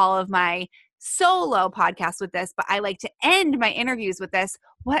off all of my solo podcasts with this, but I like to end my interviews with this.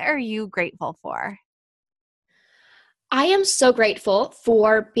 What are you grateful for? I am so grateful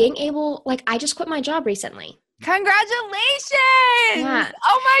for being able, like, I just quit my job recently. Congratulations! Yeah.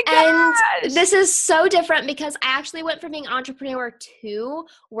 Oh my gosh! And this is so different because I actually went from being an entrepreneur to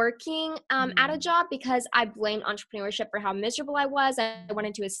working at a job because I blamed entrepreneurship for how miserable I was. I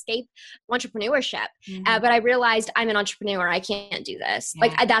wanted to escape entrepreneurship, but I realized I'm an entrepreneur. I can't do this. Yeah.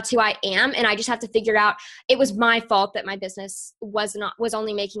 Like, that's who I am, and I just have to figure out. It was my fault that my business was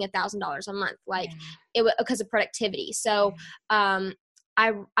only making $1,000 a month. Like, it was because of productivity. So,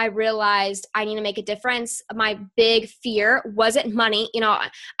 I realized I need to make a difference. My big fear wasn't money. You know,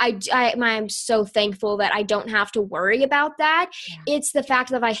 I'm so thankful that I don't have to worry about that. Yeah. It's the fact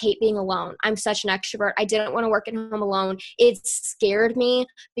that I hate being alone. I'm such an extrovert. I didn't want to work at home alone. It scared me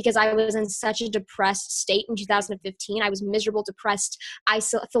because I was in such a depressed state in 2015. I was miserable, depressed,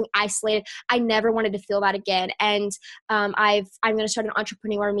 feeling isolated. I never wanted to feel that again. And I'm going to start an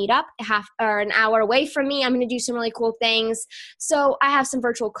entrepreneur meetup an hour away from me. I'm going to do some really cool things. So I have some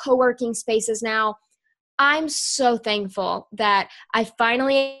virtual co-working spaces now. I'm so thankful that I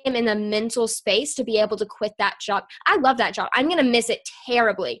finally am in the mental space to be able to quit that job. I love that job. I'm going to miss it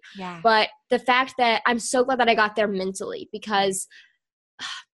terribly. Yeah. But the fact that I'm so glad that I got there mentally, because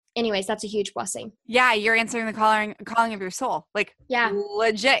anyways, that's a huge blessing. Yeah. You're answering the calling of your soul. Like,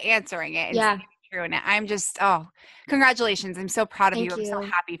 legit answering it. Yeah. true. And I'm just, congratulations. I'm so proud of you. I'm so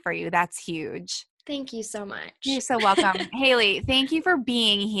happy for you. That's huge. Thank you so much. You're so welcome. Haley, thank you for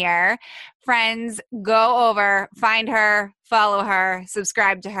being here. Friends, go over, find her, follow her,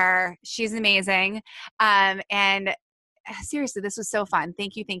 subscribe to her. She's amazing. And seriously, this was so fun.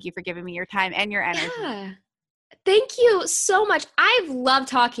 Thank you for giving me your time and your energy. Yeah. Thank you so much. I've loved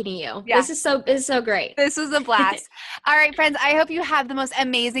talking to you. Yeah. This is so great. This was a blast. All right, friends, I hope you have the most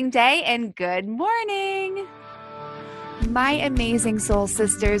amazing day and good morning. My amazing soul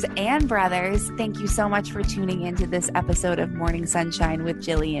sisters and brothers, thank you so much for tuning into this episode of Morning Sunshine with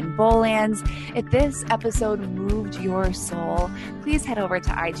Jillian Bolands. If this episode moved your soul, please head over to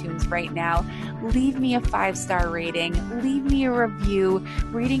iTunes right now. Leave me a 5-star rating. Leave me a review.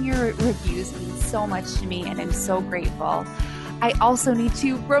 Reading your reviews means so much to me, and I'm so grateful. I also need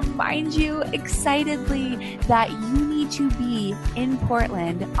to remind you excitedly that you need to be in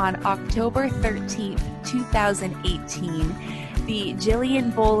Portland on October 13th, 2018. The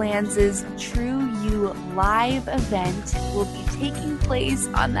Jillian Bolands' True You live event will be taking place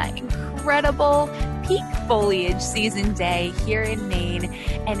on that incredible peak foliage season day here in Maine,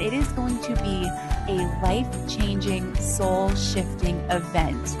 and it is going to be a life-changing, soul-shifting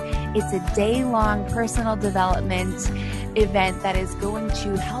event. It's a day-long personal development event that is going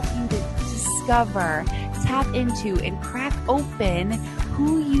to help you to discover, tap into, and crack open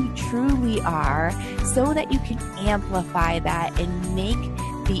who you truly are so that you can amplify that and make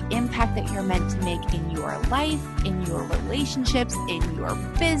the impact that you're meant to make in your life, in your relationships, in your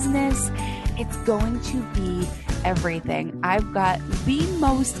business. It's going to be everything. I've got the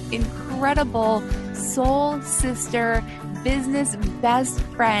most incredible soul sister business best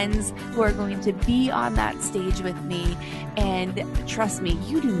friends who are going to be on that stage with me. And trust me,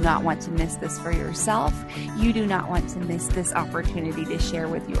 you do not want to miss this for yourself. You do not want to miss this opportunity to share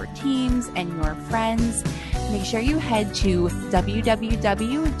with your teams and your friends. Make sure you head to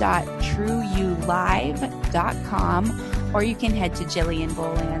www.trueyoulive.com, or you can head to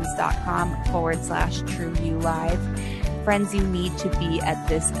jillianbolands.com/trueyoulive. Friends, you need to be at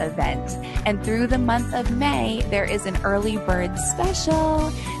this event. And through the month of May, there is an early bird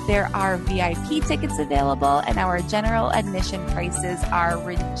special. There are VIP tickets available, and our general admission prices are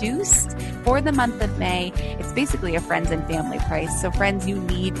reduced for the month of May. It's basically a friends and family price. So friends, you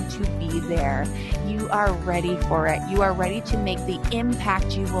need to be there. You are ready for it. You are ready to make the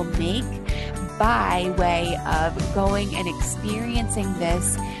impact you will make by way of going and experiencing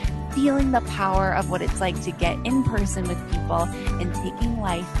this, feeling the power of what it's like to get in person with people and taking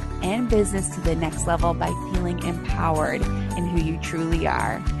life and business to the next level by feeling empowered in who you truly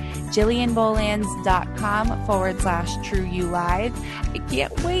are. JillianBolands.com/trueyoulive. I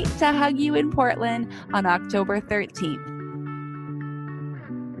can't wait to hug you in Portland on October 13th.